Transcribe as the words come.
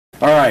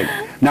All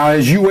right. Now,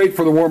 as you wait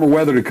for the warmer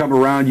weather to come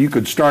around, you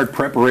could start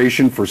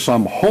preparation for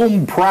some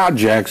home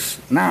projects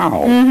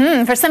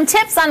now. For some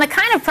tips on the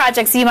kind of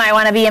projects you might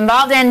want to be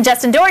involved in,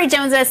 Justin Dougherty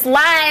joins us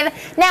live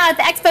now at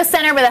the Expo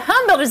Center where the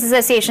Home Builders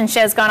Association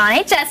show's going on.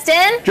 Hey,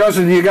 Justin.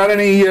 Justin, you got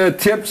any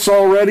tips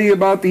already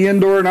about the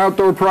indoor and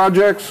outdoor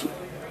projects?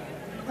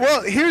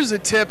 Well, here's a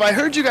tip. I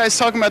heard you guys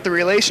talking about the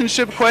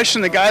relationship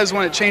question. The guys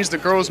want to change the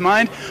girl's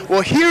mind.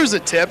 Well, here's a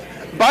tip.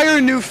 Buy her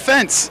a new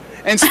fence.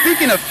 And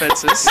speaking of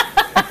fences,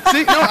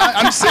 see, no,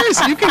 I'm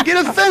serious. You can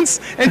get a fence.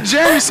 And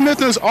Jeremy Smith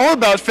knows all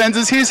about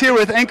fences. He's here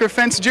with Anchor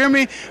Fence.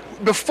 Jeremy,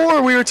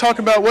 before we were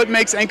talking about what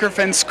makes Anchor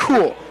Fence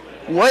cool.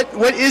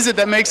 What is it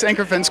that makes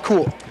Anchor Fence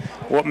cool?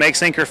 What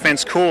makes Anchor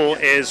Fence cool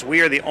is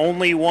we are the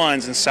only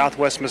ones in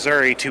Southwest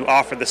Missouri to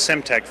offer the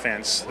Semtech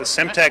fence. The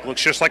Semtech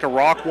looks just like a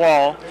rock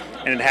wall,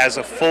 and it has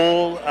a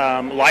full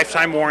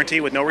lifetime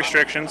warranty with no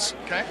restrictions.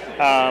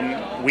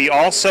 Okay. We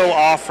also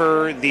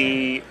offer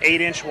the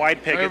 8-inch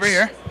wide pickets. Right over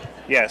here.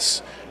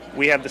 Yes.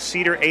 We have the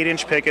cedar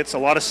 8-inch pickets. A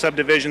lot of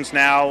subdivisions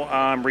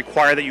now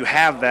require that you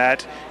have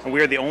that, and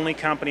we are the only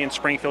company in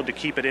Springfield to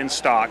keep it in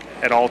stock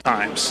at all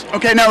times.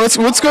 Okay, now let's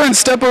go ahead and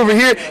step over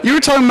here. You were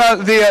talking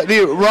about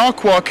the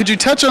rock wall. Could you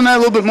touch on that a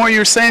little bit more? You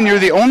were saying you're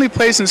the only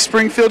place in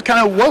Springfield.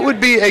 Kind of what would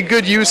be a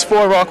good use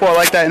for a rock wall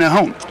like that in a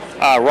home?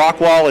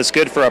 Rock wall is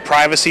good for a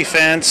privacy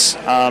fence,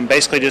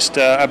 basically just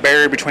a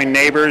barrier between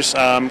neighbors.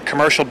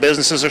 Commercial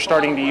businesses are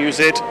starting to use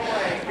it.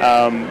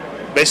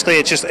 Basically,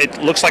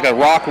 it looks like a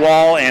rock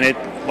wall, and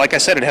like I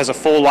said, it has a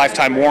full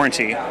lifetime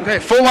warranty. Okay,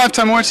 full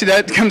lifetime warranty,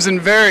 that comes in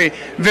very,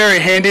 very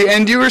handy.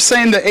 And you were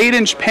saying the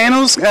 8-inch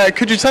panels,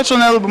 could you touch on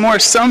that a little bit more?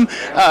 Some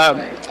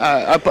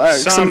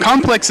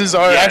complexes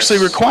are actually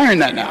requiring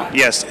that now.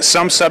 Yes,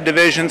 some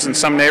subdivisions and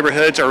some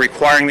neighborhoods are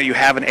requiring that you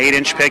have an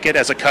 8-inch picket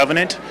as a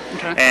covenant,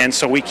 and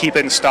so we keep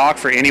it in stock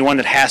for anyone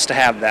that has to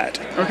have that.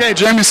 Okay,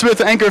 Jeremy Smith,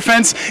 Anchor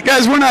Fence.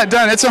 Guys, we're not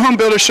done. It's a home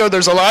builder show.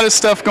 There's a lot of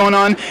stuff going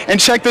on, and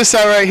check this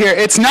out right here.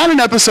 It's not an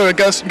episode of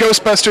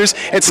Ghostbusters.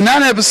 It's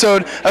not an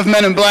episode of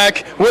Men in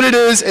Black. What it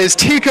is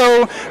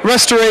TECO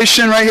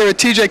restoration right here at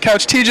TJ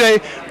Couch.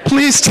 TJ,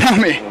 please tell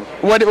me,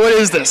 what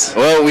is this?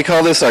 Well, we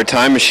call this our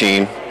time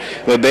machine,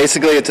 but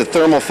basically it's a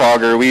thermal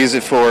fogger. We use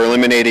it for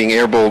eliminating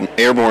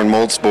airborne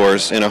mold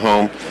spores in a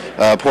home,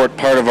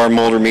 part of our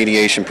mold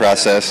remediation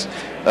process.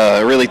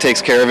 It really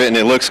takes care of it, and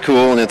it looks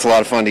cool, and it's a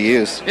lot of fun to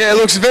use. Yeah, it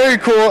looks very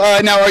cool.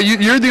 Now,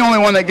 you're the only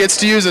one that gets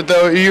to use it,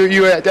 though.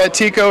 You at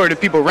TECO, or do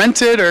people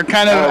rent it, or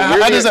kind of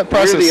how does that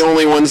process? We're the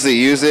only ones that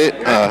use it.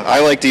 I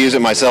like to use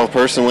it myself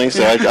personally,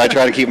 so I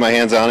try to keep my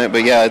hands on it.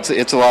 But yeah,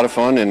 it's a lot of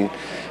fun, and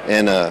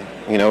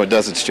you know, it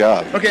does its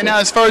job. Okay, now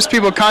as far as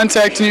people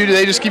contacting you, do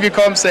they just give you a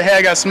call and say, hey,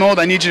 I got some mold,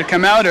 I need you to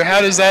come out, or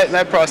how does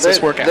that process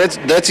work out?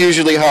 That's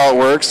usually how it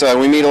works.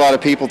 We meet a lot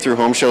of people through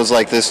home shows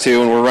like this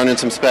too, and we're running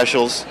some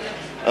specials.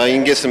 You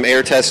can get some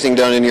air testing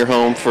done in your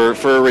home for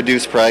a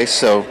reduced price.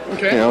 So,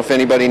 you know, if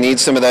anybody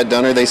needs some of that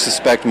done or they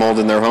suspect mold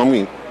in their home,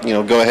 you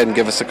know, go ahead and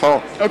give us a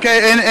call.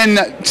 Okay, and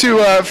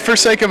for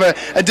sake of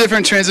a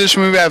different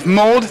transition, we have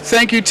mold.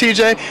 Thank you,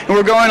 TJ. And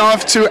we're going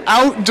off to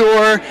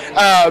outdoor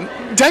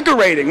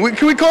decorating.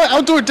 Can we call it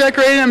outdoor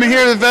decorating? I'm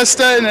here with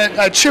Vesta and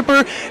a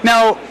chipper.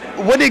 Now,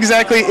 what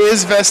exactly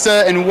is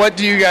Vesta, and what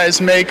do you guys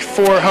make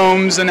for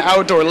homes and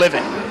outdoor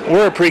living?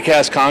 We're a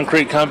precast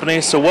concrete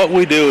company, so what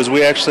we do is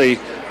we actually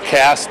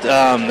cast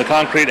the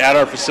concrete at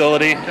our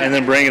facility and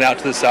then bring it out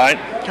to the site.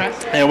 Okay.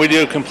 And we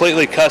do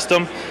completely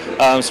custom,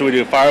 so we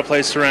do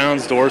fireplace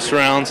surrounds, door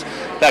surrounds,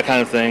 that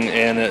kind of thing,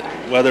 and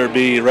whether it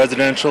be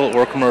residential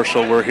or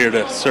commercial, we're here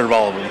to serve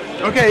all of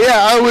them. Okay,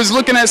 yeah, I was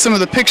looking at some of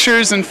the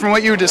pictures, and from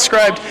what you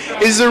described,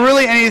 is there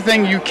really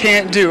anything you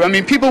can't do? I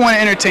mean, people want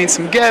to entertain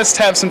some guests,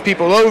 have some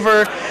people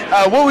over.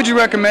 What would you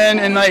recommend,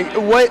 and like,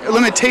 what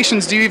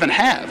limitations do you even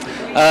have?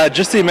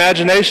 Just the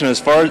imagination. As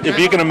far as if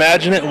you can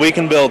imagine it, we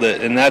can build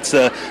it, and that's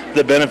the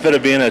benefit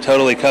of being a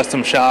totally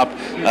custom shop.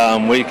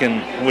 We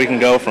can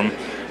go from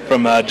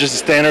just a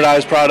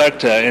standardized product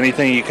to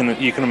anything you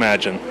can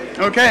imagine.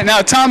 Okay,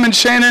 now Tom and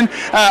Shannon,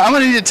 I'm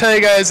going to need to tell you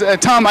guys,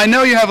 Tom, I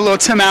know you have a little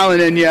Tim Allen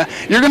in you.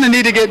 You're going to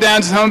need to get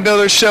down to the Home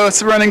Builders Show.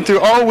 It's running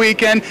through all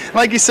weekend.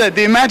 Like you said,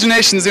 the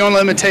imagination is the only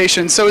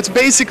limitation. So it's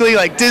basically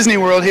like Disney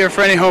World here for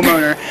any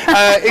homeowner.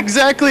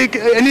 Exactly,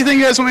 anything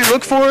you guys want me to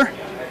look for?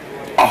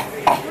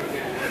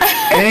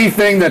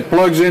 Anything that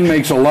plugs in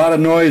makes a lot of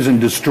noise and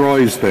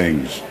destroys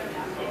things.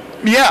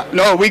 Yeah,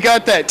 no, we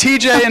got that.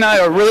 TJ and I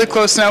are really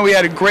close now. We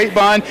had a great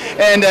bond,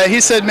 and he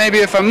said maybe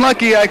if I'm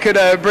lucky, I could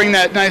bring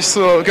that nice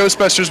little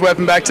Ghostbusters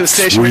weapon back to the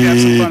station. We have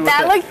some fun with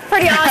that. Looked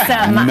pretty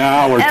awesome.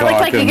 Now we're talking. It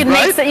looked like you could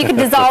make you could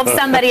dissolve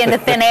somebody into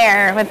thin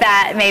air with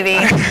that, maybe.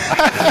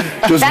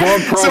 Just go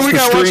across so we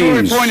got to watch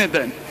where we point it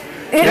then.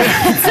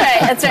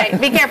 That's right.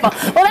 Be careful.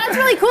 Well, that's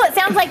really cool. It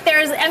sounds like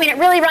it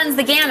really runs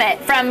the gamut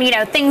from,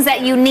 things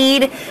that you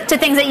need to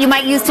things that you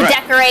might use to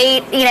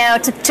decorate,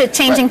 to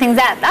changing things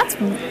up. That's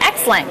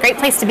excellent. Great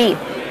place to be.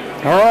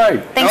 All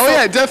right. Thanks.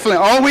 Yeah, definitely.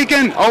 All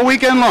weekend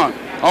long.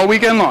 All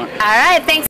right. Thanks.